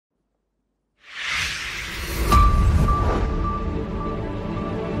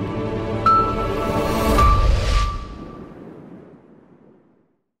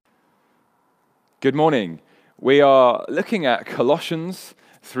Good morning. We are looking at Colossians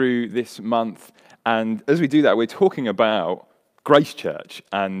through this month, and as we do that, we're talking about Grace Church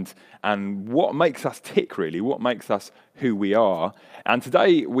and what makes us tick, really, what makes us who we are. And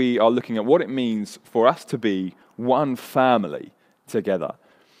today we are looking at what it means for us to be one family together.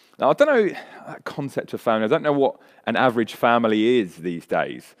 Now, I don't know that concept of family. I don't know what an average family is these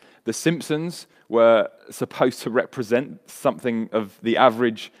days. The Simpsons were supposed to represent something of the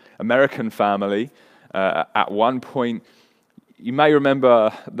average American family at one point. You may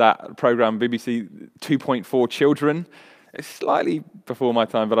remember that program, BBC 2.4 Children. It's slightly before my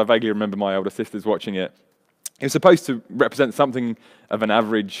time, but I vaguely remember my older sisters watching it. It was supposed to represent something of an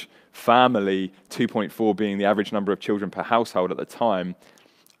average family, 2.4 being the average number of children per household at the time.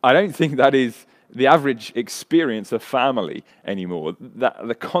 I don't think that is the average experience of family anymore. That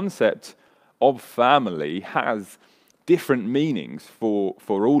the concept of family has different meanings for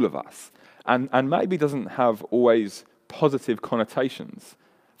all of us, and maybe doesn't have always positive connotations.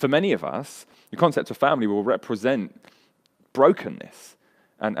 For many of us, the concept of family will represent brokenness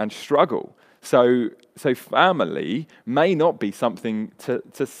and struggle. So family may not be something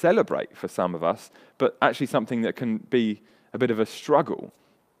to celebrate for some of us, but actually something that can be a bit of a struggle.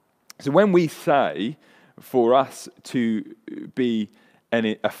 So when we say for us to be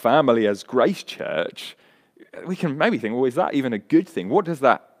a family as Grace Church, we can maybe think, well, is that even a good thing? What does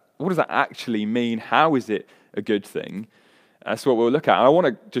that actually mean? How is it a good thing? That's what we'll look at. And I want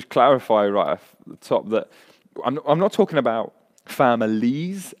to just clarify right off the top that I'm not talking about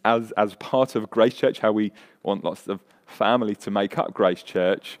families as part of Grace Church, how we want lots of family to make up Grace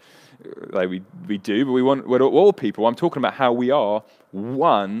Church. Like we do, but we're all people. I'm talking about how we are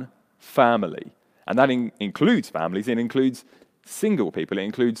one family. And that includes families, it includes single people, it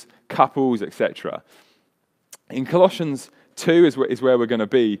includes couples, etc. In Colossians 2 is where we're going to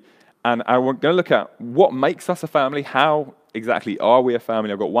be, and I'm going to look at what makes us a family, how exactly are we a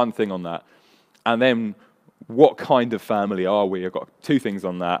family. I've got one thing on that, and then what kind of family are we? I've got two things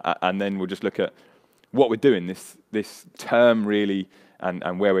on that, and then we'll just look at what we're doing this term really,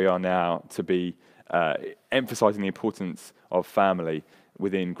 and where we are now to be emphasizing the importance of family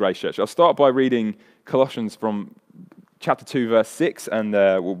within Grace Church. I'll start by reading Colossians from chapter 2, verse 6, and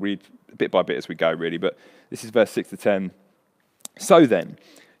we'll read bit by bit as we go, really, but this is verse 6 to 10. So then,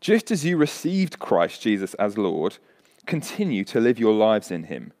 just as you received Christ Jesus as Lord, continue to live your lives in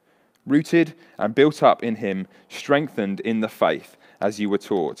him, rooted and built up in him, strengthened in the faith as you were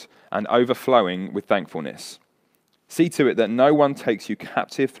taught, and overflowing with thankfulness. See to it that no one takes you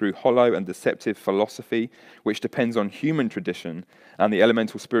captive through hollow and deceptive philosophy, which depends on human tradition and the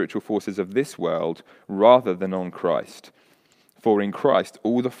elemental spiritual forces of this world, rather than on Christ. For in Christ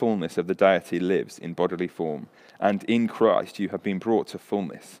all the fullness of the deity lives in bodily form, and in Christ you have been brought to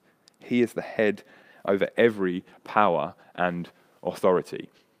fullness. He is the head over every power and authority.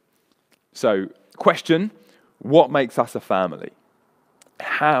 So, question, what makes us a family?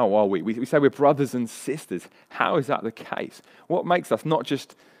 How are we? We say we're brothers and sisters. How is that the case? What makes us not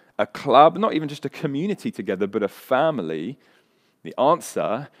just a club, not even just a community together, but a family? The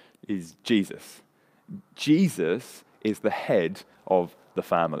answer is Jesus. Jesus is the head of the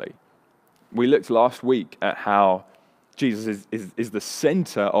family. We looked last week at how Jesus is the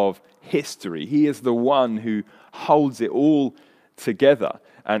center of history. He is the one who holds it all together.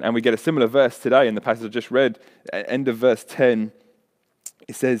 And we get a similar verse today in the passage I just read, end of verse 10.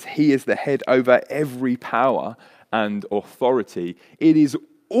 It says, he is the head over every power and authority. It is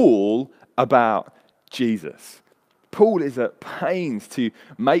all about Jesus. Paul is at pains to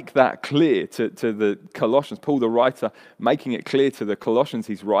make that clear to the Colossians. Paul, the writer, making it clear to the Colossians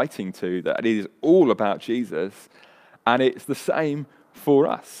he's writing to that it is all about Jesus, and it's the same for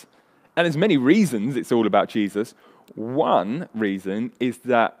us. And there's many reasons it's all about Jesus. One reason is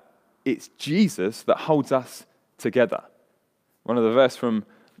that it's Jesus that holds us together. One of the verses from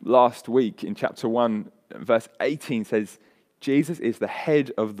last week in chapter 1, verse 18 says, Jesus is the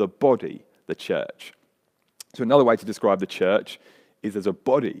head of the body, the church. So another way to describe the church is as a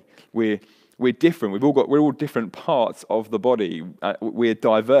body. We're different. We're all different parts of the body. We're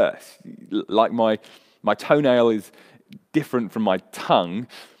diverse. Like my toenail is different from my tongue,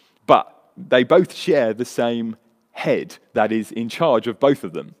 but they both share the same head that is in charge of both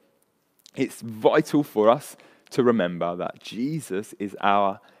of them. It's vital for us to remember that Jesus is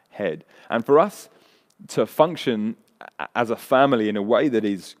our head. And for us to function as a family in a way that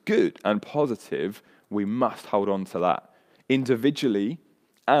is good and positive, we must hold on to that. Individually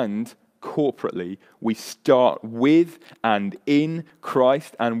and corporately, we start with and in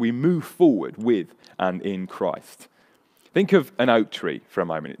Christ, and we move forward with and in Christ. Think of an oak tree for a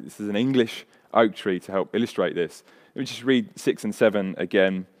moment. This is an English oak tree to help illustrate this. Let me just read 6 and 7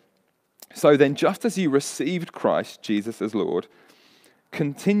 again. So then, just as you received Christ Jesus as Lord,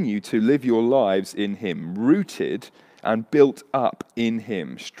 continue to live your lives in him, rooted and built up in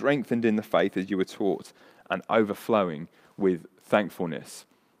him, strengthened in the faith as you were taught, and overflowing with thankfulness.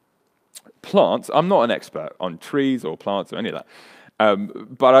 Plants, I'm not an expert on trees or plants or any of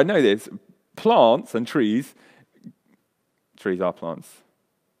that, but I know this, plants and trees are plants.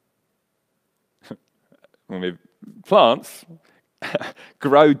 Plants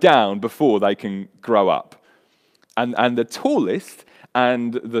grow down before they can grow up. And the tallest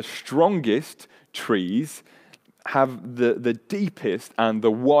and the strongest trees have the deepest and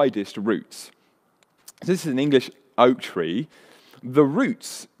the widest roots. So this is an English oak tree. The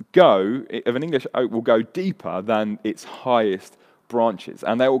roots of an English oak will go deeper than its highest branches.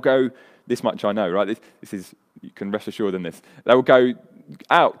 And they will go, this much I know, right? This is, you can rest assured in this. They will go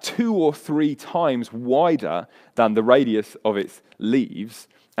out 2 or 3 times wider than the radius of its leaves,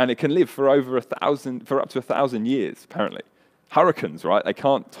 and it can live for up to 1,000 years, apparently. Hurricanes, right? They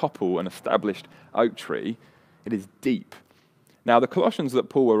can't topple an established oak tree. It is deep. Now, the Colossians that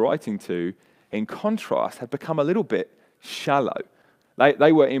Paul were writing to, in contrast, had become a little bit shallow.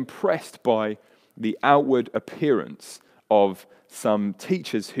 They were impressed by the outward appearance of some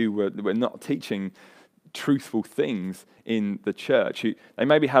teachers who were not teaching truthful things in the church. They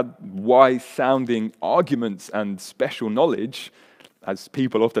maybe had wise-sounding arguments and special knowledge, as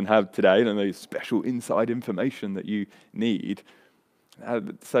people often have today, and those special inside information that you need.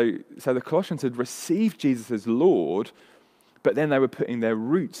 So the Colossians had received Jesus as Lord, but then they were putting their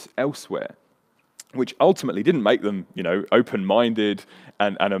roots elsewhere, which ultimately didn't make them, open-minded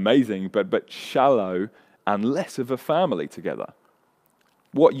and amazing, but shallow and less of a family together.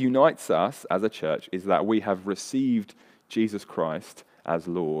 What unites us as a church is that we have received Jesus Christ as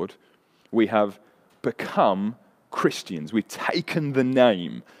Lord. We have become Christians. We've taken the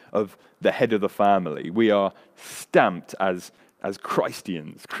name of the head of the family. We are stamped as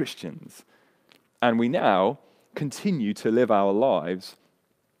Christians. And we now continue to live our lives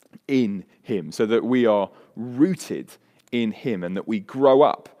in him, so that we are rooted in him and that we grow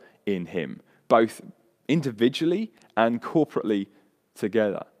up in him, both individually and corporately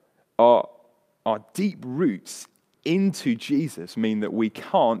together. Our deep roots into Jesus mean that we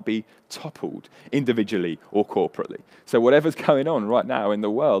can't be toppled individually or corporately. So whatever's going on right now in the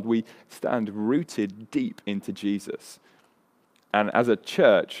world, we stand rooted deep into Jesus. And as a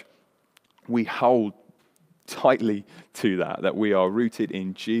church, we hold tightly to that we are rooted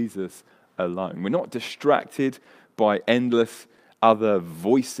in Jesus alone. We're not distracted by endless other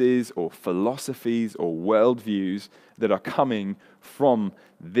voices or philosophies or worldviews that are coming from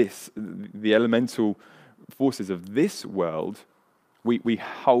the elemental forces of this world. We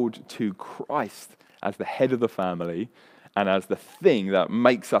hold to Christ as the head of the family and as the thing that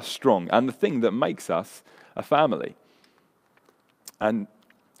makes us strong and the thing that makes us a family. And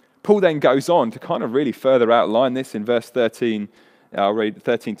Paul then goes on to kind of really further outline this in verse 13. I'll read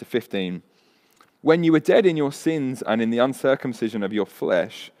 13 to 15. When you were dead in your sins and in the uncircumcision of your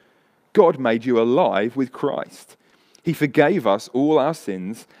flesh, God made you alive with Christ. He forgave us all our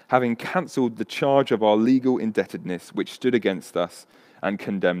sins, having cancelled the charge of our legal indebtedness which stood against us and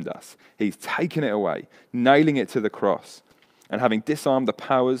condemned us. He's taken it away, nailing it to the cross. And having disarmed the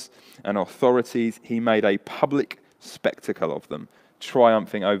powers and authorities, he made a public spectacle of them,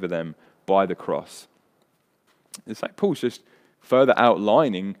 triumphing over them by the cross. It's like Paul's just further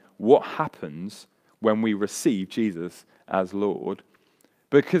outlining what happens when we receive Jesus as Lord.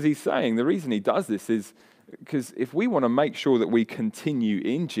 Because he's saying the reason he does this is because if we want to make sure that we continue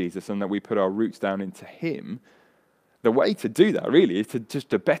in Jesus and that we put our roots down into him, the way to do that really is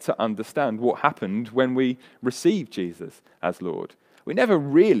to better understand what happened when we received Jesus as Lord. We never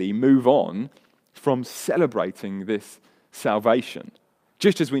really move on from celebrating this salvation,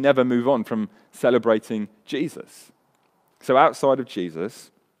 just as we never move on from celebrating Jesus. So outside of Jesus,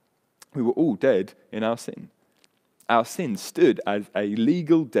 we were all dead in our sin. Our sin stood as a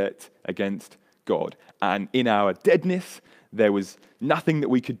legal debt against God. And in our deadness, there was nothing that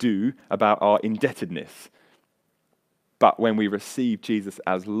we could do about our indebtedness. But when we receive Jesus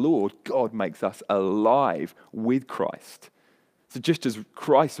as Lord, God makes us alive with Christ. So just as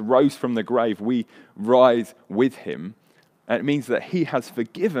Christ rose from the grave, we rise with him. And it means that he has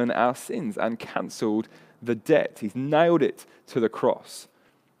forgiven our sins and cancelled the debt. He's nailed it to the cross.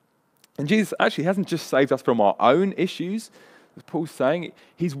 And Jesus actually hasn't just saved us from our own issues. As Paul's saying,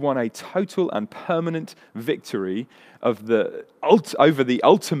 he's won a total and permanent victory over the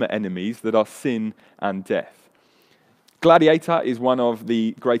ultimate enemies that are sin and death. Gladiator is one of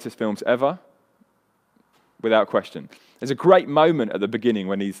the greatest films ever. without question. There's a great moment at the beginning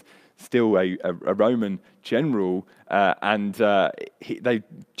when he's still a Roman general, and they've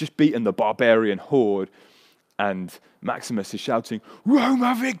just beaten the barbarian horde, and Maximus is shouting,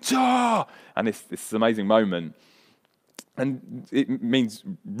 "Roma Victor!" And it's this amazing moment. And it means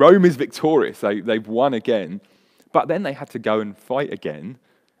Rome is victorious. They've won again. But then they had to go and fight again.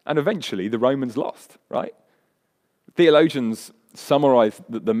 And eventually the Romans lost, right? Theologians summarize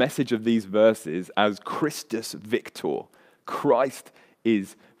the message of these verses as Christus Victor. Christ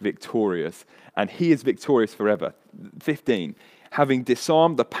is victorious, and he is victorious forever. 15, having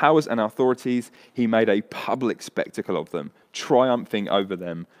disarmed the powers and authorities, he made a public spectacle of them, triumphing over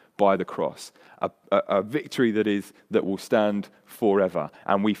them by the cross. A victory that will stand forever,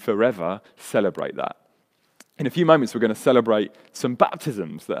 and we forever celebrate that. In a few moments, we're going to celebrate some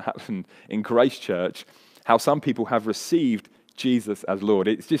baptisms that happened in Grace Church, how some people have received Jesus as Lord.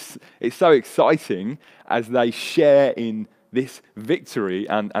 It's so exciting as they share in this victory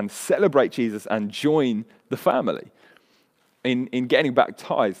and celebrate Jesus and join the family. In getting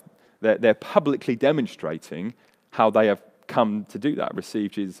baptized, they're publicly demonstrating how they have come to do that,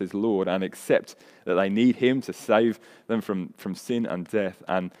 receive Jesus as Lord and accept that they need him to save them from sin and death.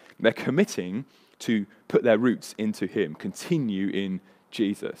 And they're committing to put their roots into him, continue in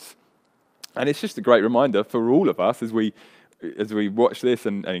Jesus. And it's just a great reminder for all of us as we watch this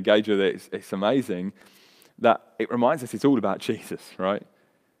and engage with it. It's amazing that it reminds us it's all about Jesus, right?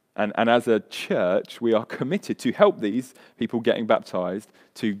 And as a church, we are committed to help these people getting baptized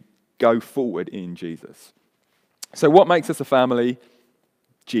to go forward in Jesus. So what makes us a family?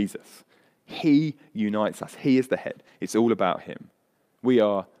 Jesus. He unites us. He is the head. It's all about him. We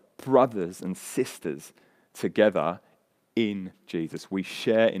are brothers and sisters together in Jesus. We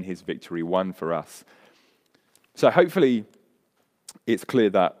share in his victory, won for us. So hopefully it's clear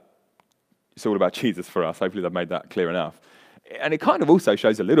that it's all about Jesus for us. Hopefully they've made that clear enough. And it kind of also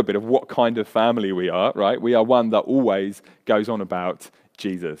shows a little bit of what kind of family we are, right? We are one that always goes on about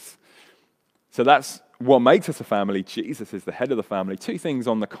Jesus. So that's what makes us a family. Jesus is the head of the family. Two things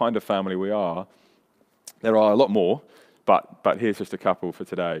on the kind of family we are. There are a lot more, but here's just a couple for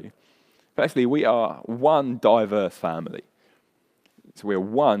today. Firstly, we are one diverse family. So we're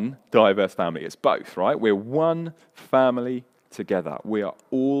one diverse family. It's both, right? We're one family together. We are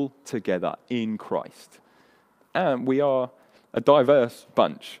all together in Christ. And we are a diverse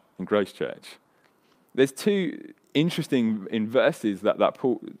bunch in Grace Church. There's two interesting in verses that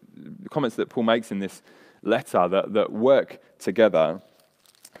Paul, comments that Paul makes in this letter that work together.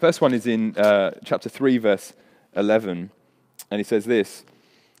 First one is in chapter 3, verse 11, and he says this: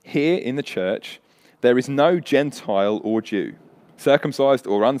 "Here in the church there is no Gentile or Jew, circumcised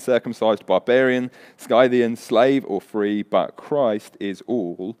or uncircumcised, barbarian, Scythian, slave or free, but Christ is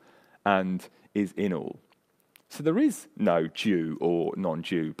all and is in all." So there is no Jew or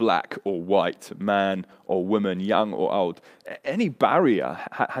non-Jew, black or white, man or woman, young or old. Any barrier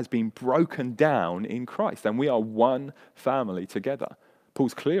has been broken down in Christ, and we are one family together.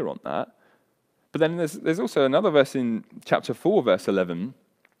 Paul's clear on that. But then there's also another verse in chapter 4, verse 11,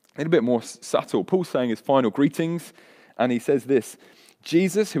 a little bit more subtle. Paul's saying his final greetings, and he says this: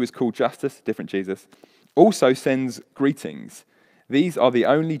 "Jesus, who is called Justus," different Jesus, "also sends greetings. These are the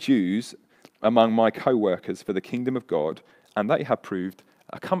only Jews among my co-workers for the kingdom of God, and they have proved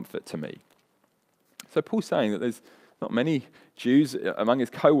a comfort to me." So Paul's saying that there's not many Jews among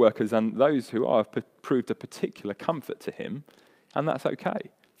his co-workers, and those who are have proved a particular comfort to him, and that's okay.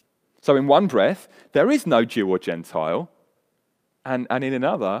 So in one breath, there is no Jew or Gentile, and in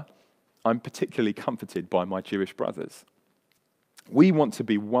another, I'm particularly comforted by my Jewish brothers. We want to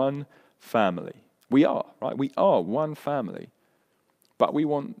be one family. We are, right? We are one family. But we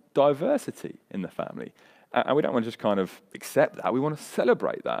want diversity in the family. And we don't want to just kind of accept that. We want to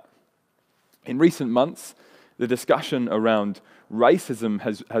celebrate that. In recent months, the discussion around racism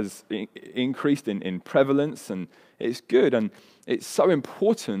has increased in prevalence, and it's good. And it's so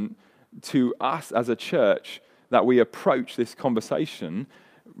important to us as a church that we approach this conversation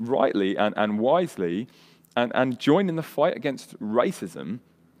rightly and wisely and join in the fight against racism.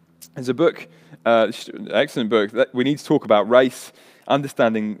 There's a book, excellent book, that we need to talk about race,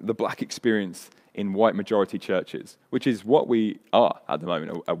 understanding the black experience in white majority churches, which is what we are at the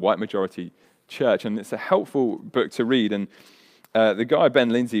moment, a white majority church. And it's a helpful book to read. And the guy, Ben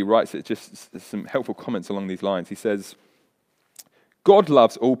Lindsay, writes it, just some helpful comments along these lines. He says, "God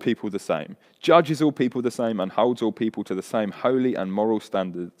loves all people the same, judges all people the same, and holds all people to the same holy and moral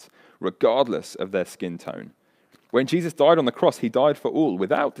standards, regardless of their skin tone. When Jesus died on the cross, he died for all,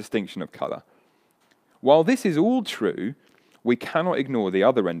 without distinction of color. While this is all true, we cannot ignore the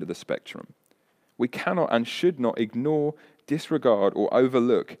other end of the spectrum. We cannot and should not ignore, disregard, or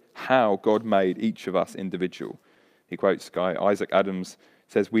overlook how God made each of us individual. He quotes Guy Isaac Adams,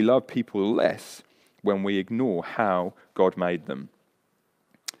 says, "We love people less when we ignore how God made them."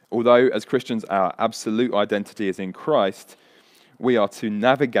 Although, as Christians, our absolute identity is in Christ, we are to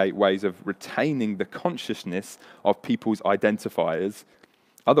navigate ways of retaining the consciousness of people's identifiers.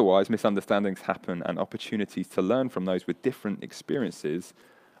 Otherwise, misunderstandings happen and opportunities to learn from those with different experiences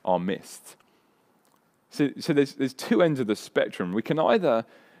are missed. So there's two ends of the spectrum. We can either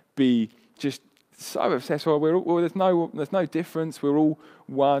be just so obsessed, there's no difference, we're all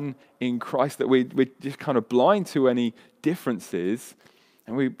one in Christ, that we're just kind of blind to any differences,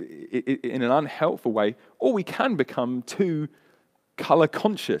 and we, in an unhelpful way, or we can become too color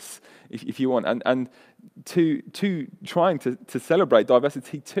conscious, if you want, and too trying to celebrate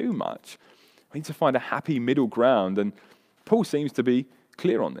diversity too much. We need to find a happy middle ground, and Paul seems to be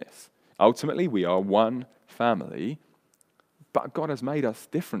clear on this. Ultimately, we are one family, but God has made us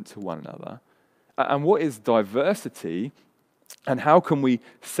different to one another. And what is diversity, and how can we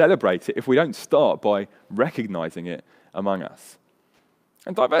celebrate it if we don't start by recognizing it among us?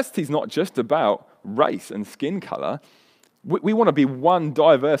 And diversity is not just about race and skin color. We want to be one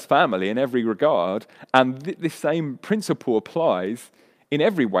diverse family in every regard, and this same principle applies in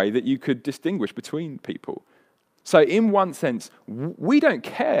every way that you could distinguish between people. So in one sense, we don't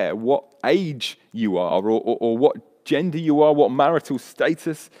care what age you are, or what gender you are, what marital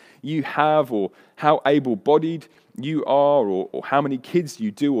status you have, or how able-bodied you are, or how many kids you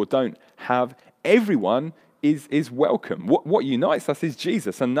do or don't have. Everyone is welcome. What unites us is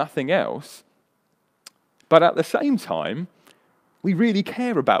Jesus and nothing else. But at the same time, we really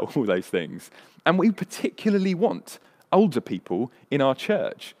care about all those things. And we particularly want older people in our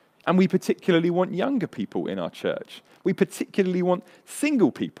church. And we particularly want younger people in our church. We particularly want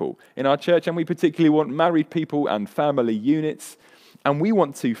single people in our church. And we particularly want married people and family units. And we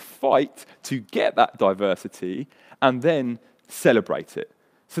want to fight to get that diversity and then celebrate it.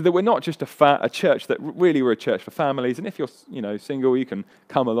 So that we're not just a church that really we're a church for families. And if you're single, you can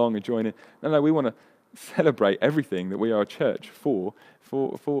come along and join it. No, we want to celebrate everything that we are a church for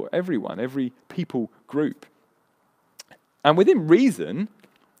everyone, every people group. And within reason,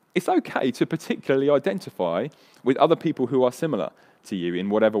 it's okay to particularly identify with other people who are similar to you in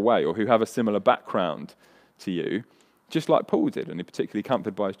whatever way, or who have a similar background to you, just like Paul did, and he particularly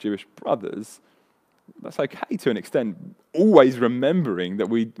accompanied by his Jewish brothers. That's okay to an extent, always remembering that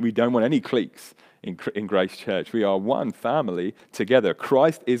we don't want any cliques in Grace Church. We are one family together.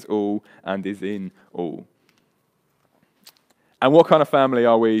 Christ is all and is in all. And what kind of family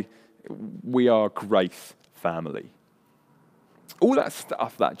are we? We are Grace family. All that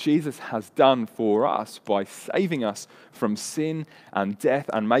stuff that Jesus has done for us by saving us from sin and death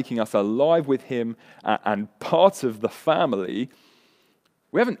and making us alive with him and part of the family,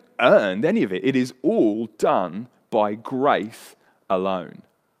 we haven't earned any of it. It is all done by grace alone.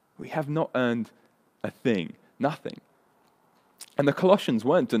 We have not earned a thing, nothing. And the Colossians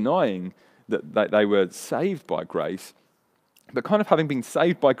weren't denying that they were saved by grace, but kind of having been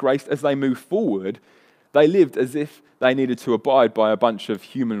saved by grace as they moved forward, they lived as if they needed to abide by a bunch of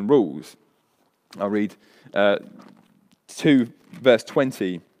human rules. I'll read 2 verse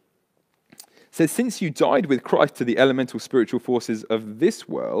 20. It says, "Since you died with Christ to the elemental spiritual forces of this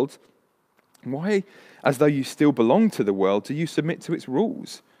world, why, as though you still belong to the world, do you submit to its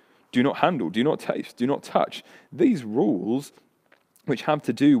rules? Do not handle, do not taste, do not touch. These rules, which have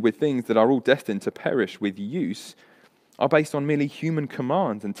to do with things that are all destined to perish with use, are based on merely human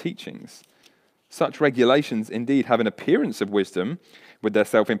commands and teachings. Such regulations indeed have an appearance of wisdom, with their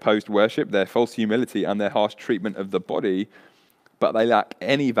self-imposed worship, their false humility, and their harsh treatment of the body, but they lack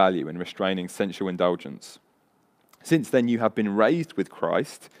any value in restraining sensual indulgence. Since then you have been raised with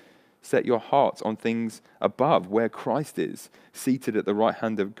Christ, set your hearts on things above, where Christ is, seated at the right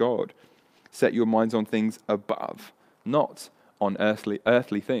hand of God. Set your minds on things above, not on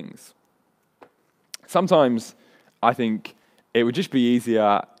earthly things." Sometimes I think it would just be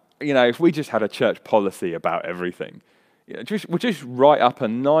easier, if we just had a church policy about everything. We'll just write up a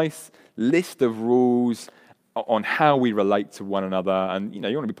nice list of rules on how we relate to one another. And, you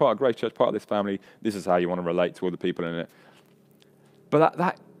want to be part of Grace Church, part of this family. This is how you want to relate to all the people in it. But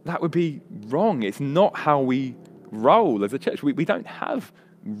that would be wrong. It's not how we roll as a church. We don't have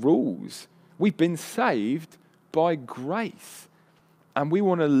rules. We've been saved by grace. And we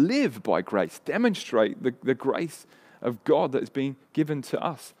want to live by grace, demonstrate the grace of God that has been given to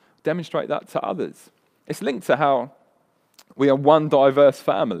us, demonstrate that to others. It's linked to how we are one diverse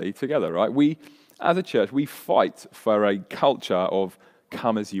family together, right? We, as a church, we fight for a culture of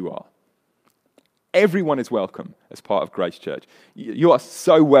come as you are. Everyone is welcome as part of Grace Church. You are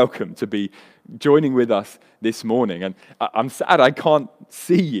so welcome to be joining with us this morning. And I'm sad I can't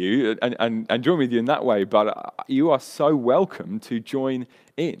see you and join with you in that way, but you are so welcome to join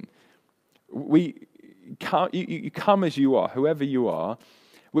in. You come as you are, whoever you are.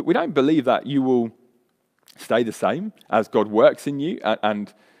 We don't believe that you will stay the same as God works in you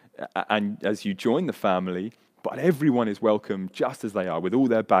and as you join the family, but everyone is welcome just as they are, with all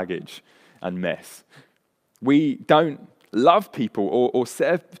their baggage and mess. We don't love people or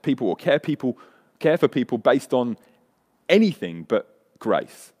serve people or care for people based on anything but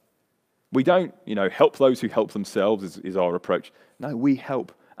grace. We don't, help those who help themselves is our approach. No, we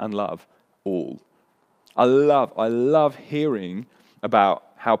help and love all. I love hearing about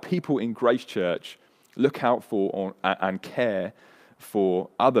how people in Grace Church look out for and care for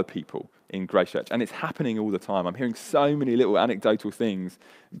other people in Grace Church. And it's happening all the time. I'm hearing so many little anecdotal things,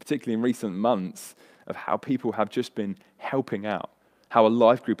 particularly in recent months, of how people have just been helping out, how a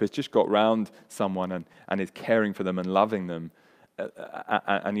life group has just got round someone and is caring for them and loving them,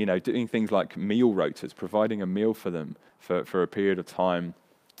 and doing things like meal rotas, providing a meal for them for a period of time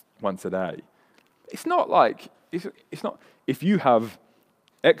once a day. It's not like, it's not, if you have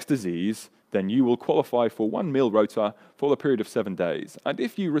X disease, then you will qualify for one meal rota for the period of 7 days. And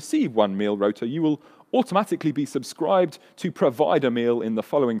if you receive one meal rota, you will automatically be subscribed to provide a meal in the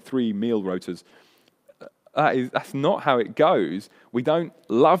following 3 meal rotas. That's not how it goes. We don't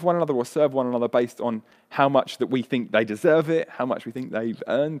love one another or serve one another based on how much that we think they deserve it, how much we think they've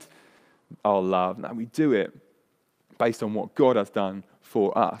earned our love. No, we do it based on what God has done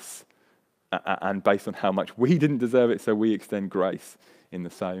for us and based on how much we didn't deserve it, so we extend grace in the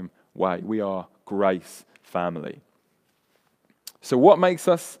same way. We are grace family. So what makes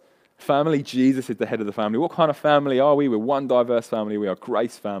us family? Jesus is the head of the family. What kind of family are we? We're one diverse family. We are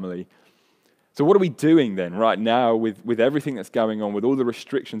grace family. So what are we doing then right now with everything that's going on, with all the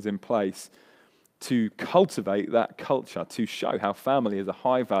restrictions in place, to cultivate that culture, to show how family is a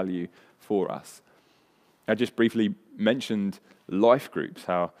high value for us? I just briefly mentioned life groups,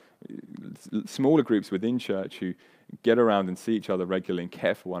 how smaller groups within church who get around and see each other regularly and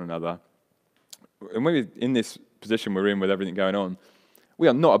care for one another. And when we're in this position we're in with everything going on, we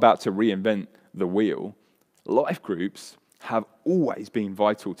are not about to reinvent the wheel. Life groups have always been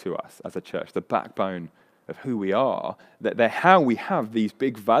vital to us as a church, the backbone of who we are. That they're how we have these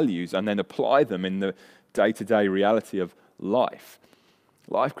big values and then apply them in the day-to-day reality of life.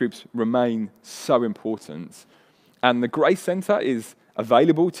 Life groups remain so important. And the Grace Centre is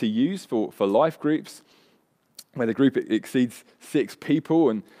available to use for life groups where the group exceeds 6 people,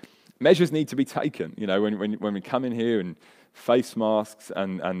 and measures need to be taken. When we come in here, and face masks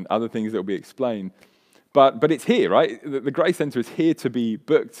and other things that will be explained. But it's here, right? The Grace Centre is here to be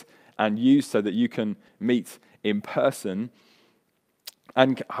booked and used so that you can meet in person.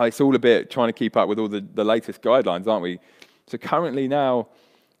 And it's all a bit trying to keep up with all the latest guidelines, aren't we? So currently now,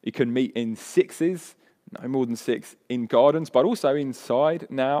 you can meet in 6s, no more than 6 in gardens, but also inside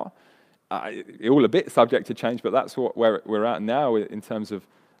now. All a bit subject to change, but that's where we're at now in terms of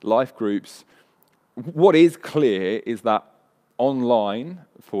life groups. What is clear is that online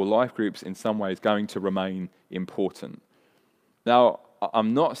for life groups in some way is going to remain important. Now,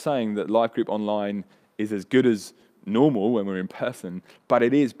 I'm not saying that life group online is as good as normal when we're in person, but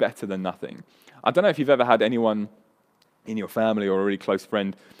it is better than nothing. I don't know if you've ever had anyone in your family or a really close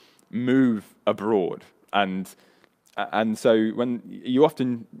friend move abroad, and so when you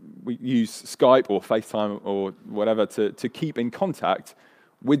often we use Skype or FaceTime or whatever to keep in contact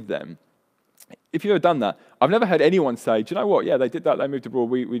with them. If you've ever done that, I've never heard anyone say, do you know what, yeah, they did that, they moved abroad,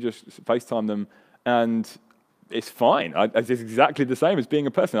 we just FaceTime them, and it's fine. It's exactly the same as being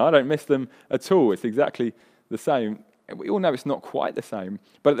a person. I don't miss them at all. It's exactly the same. We all know it's not quite the same,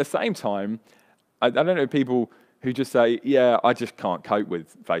 but at the same time, I don't know people who just say, yeah, I just can't cope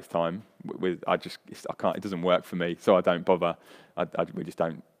with FaceTime. I can't. It doesn't work for me, so I don't bother. We just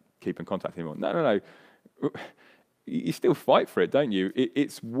don't keep in contact anymore. No. You still fight for it, don't you?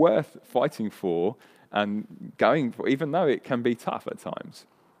 It's worth fighting for and going for, even though it can be tough at times.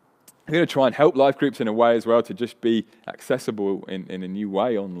 We're going to try and help life groups in a way as well to just be accessible in a new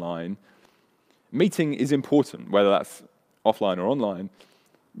way online. Meeting is important, whether that's offline or online.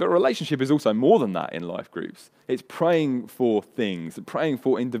 But relationship is also more than that in life groups. It's praying for things, praying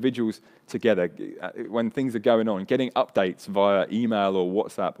for individuals together when things are going on, getting updates via email or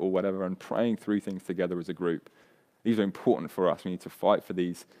WhatsApp or whatever, and praying through things together as a group. These are important for us. We need to fight for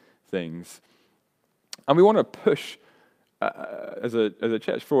these things. And we want to push, as a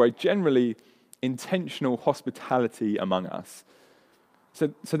church, for a generally intentional hospitality among us.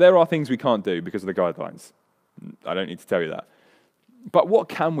 So there are things we can't do because of the guidelines. I don't need to tell you that. But what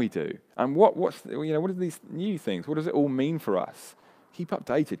can we do? And what are these new things? What does it all mean for us? Keep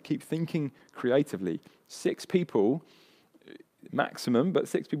updated. Keep thinking creatively. 6 people maximum, but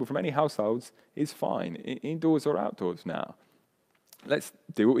 6 people from any households is fine, indoors or outdoors now. Let's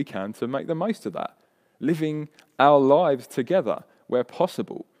do what we can to make the most of that. Living our lives together where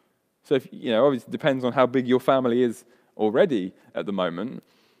possible. So, obviously it depends on how big your family is already at the moment,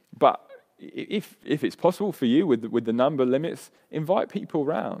 but if it's possible for you with the number limits, invite people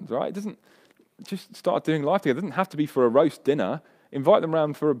round, right? It doesn't just start doing life together. It doesn't have to be for a roast dinner. Invite them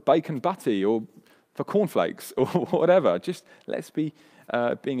round for a bacon butty or for cornflakes or whatever. Just let's be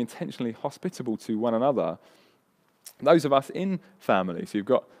being intentionally hospitable to one another. Those of us in families who've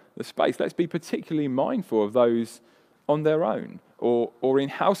got the space, let's be particularly mindful of those on their own or in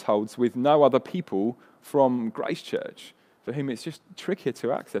households with no other people from Grace Church, for whom it's just trickier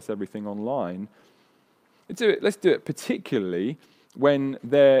to access everything online. Let's do it particularly when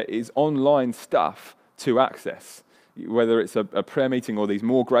there is online stuff to access, whether it's a prayer meeting or these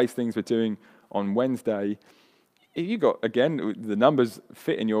more grace things we're doing on Wednesday. If you've got, again, the numbers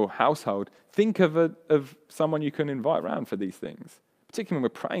fit in your household, think of someone you can invite around for these things. Particularly when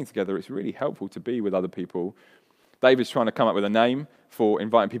we're praying together, it's really helpful to be with other people. David's trying to come up with a name for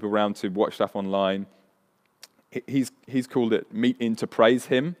inviting people around to watch stuff online. He's called it Meet In to Praise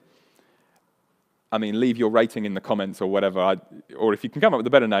Him. I mean, leave your rating in the comments or whatever. Or if you can come up with a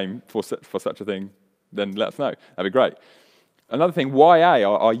better name for such a thing, then let us know. That'd be great. Another thing, YA,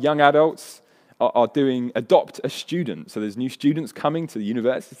 our young adults are doing Adopt a Student. So there's new students coming to the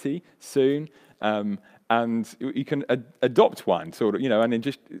university soon, and you can adopt one, sort of, and then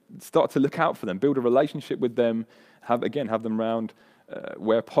just start to look out for them, build a relationship with them, have them round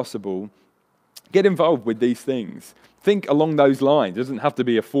where possible. Get involved with these things. Think along those lines. It doesn't have to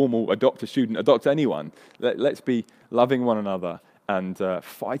be a formal adopt a student, adopt anyone. Let's be loving one another and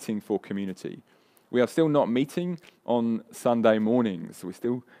fighting for community. We are still not meeting on Sunday mornings. We're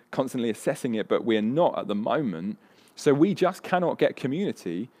still constantly assessing it, but we're not at the moment. So we just cannot get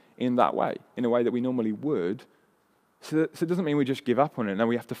community in that way, in a way that we normally would. So it doesn't mean we just give up on it. No,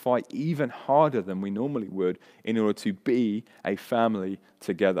 we have to fight even harder than we normally would in order to be a family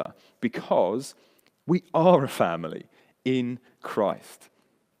together, because we are a family in Christ.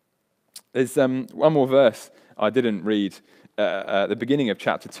 There's one more verse I didn't read at the beginning of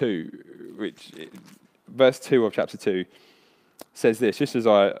chapter 2, verse 2 of chapter 2 says this, just as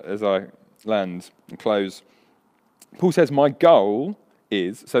I land and close. Paul says, my goal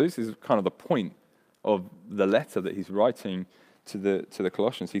is, so this is kind of the point of the letter that he's writing to the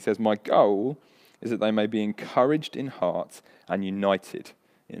Colossians. He says, my goal is that they may be encouraged in heart and united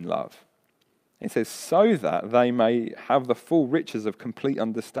in love. It says, so that they may have the full riches of complete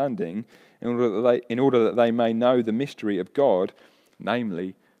understanding in order that they may know the mystery of God,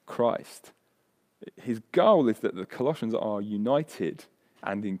 namely Christ. His goal is that the Colossians are united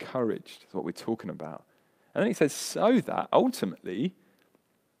and encouraged. That's what we're talking about. And then he says, so that ultimately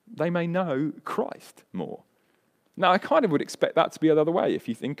they may know Christ more. Now, I kind of would expect that to be the other way. If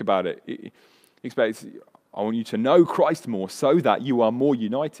you think about it, you expect, I want you to know Christ more so that you are more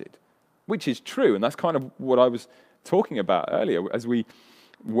united, which is true. And that's kind of what I was talking about earlier. As we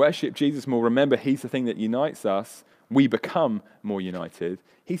worship Jesus more, remember he's the thing that unites us, we become more united.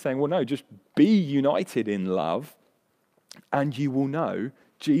 He's saying, well, no, just be united in love and you will know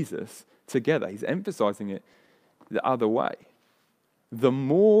Jesus together. He's emphasizing it the other way. The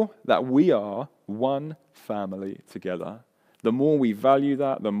more that we are one family together, the more we value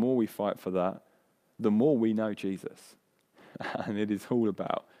that, the more we fight for that, the more we know Jesus. And it is all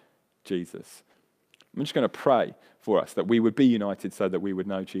about Jesus. I'm just going to pray for us that we would be united so that we would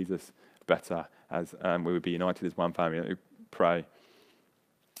know Jesus better and we would be united as one family. Let me pray.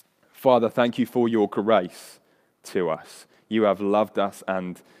 Father, thank you for your grace to us. You have loved us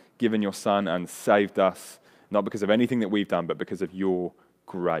and given your Son and saved us, not because of anything that we've done, but because of your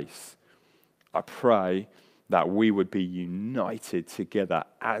grace. I pray that we would be united together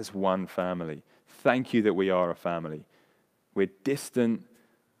as one family. Thank you that we are a family. We're distant,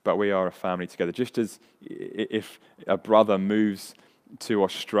 but we are a family together. Just as if a brother moves to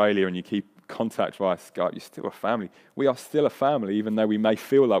Australia and you keep contact via Skype, you're still a family. We are still a family, even though we may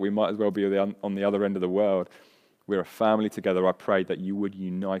feel like we might as well be on the other end of the world. We're a family together. I pray that you would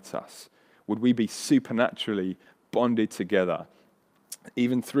unite us. Would we be supernaturally bonded together?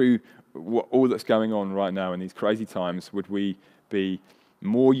 Even through all that's going on right now in these crazy times, would we be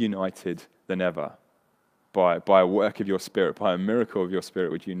more united than ever? By a work of your Spirit, by a miracle of your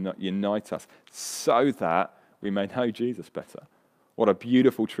Spirit, would you unite us so that we may know Jesus better? What a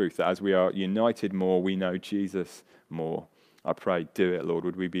beautiful truth that as we are united more, we know Jesus more. I pray, do it, Lord.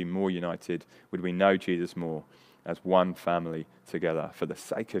 Would we be more united? Would we know Jesus more as one family together? For the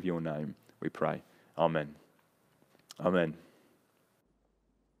sake of your name, we pray. Amen. Amen.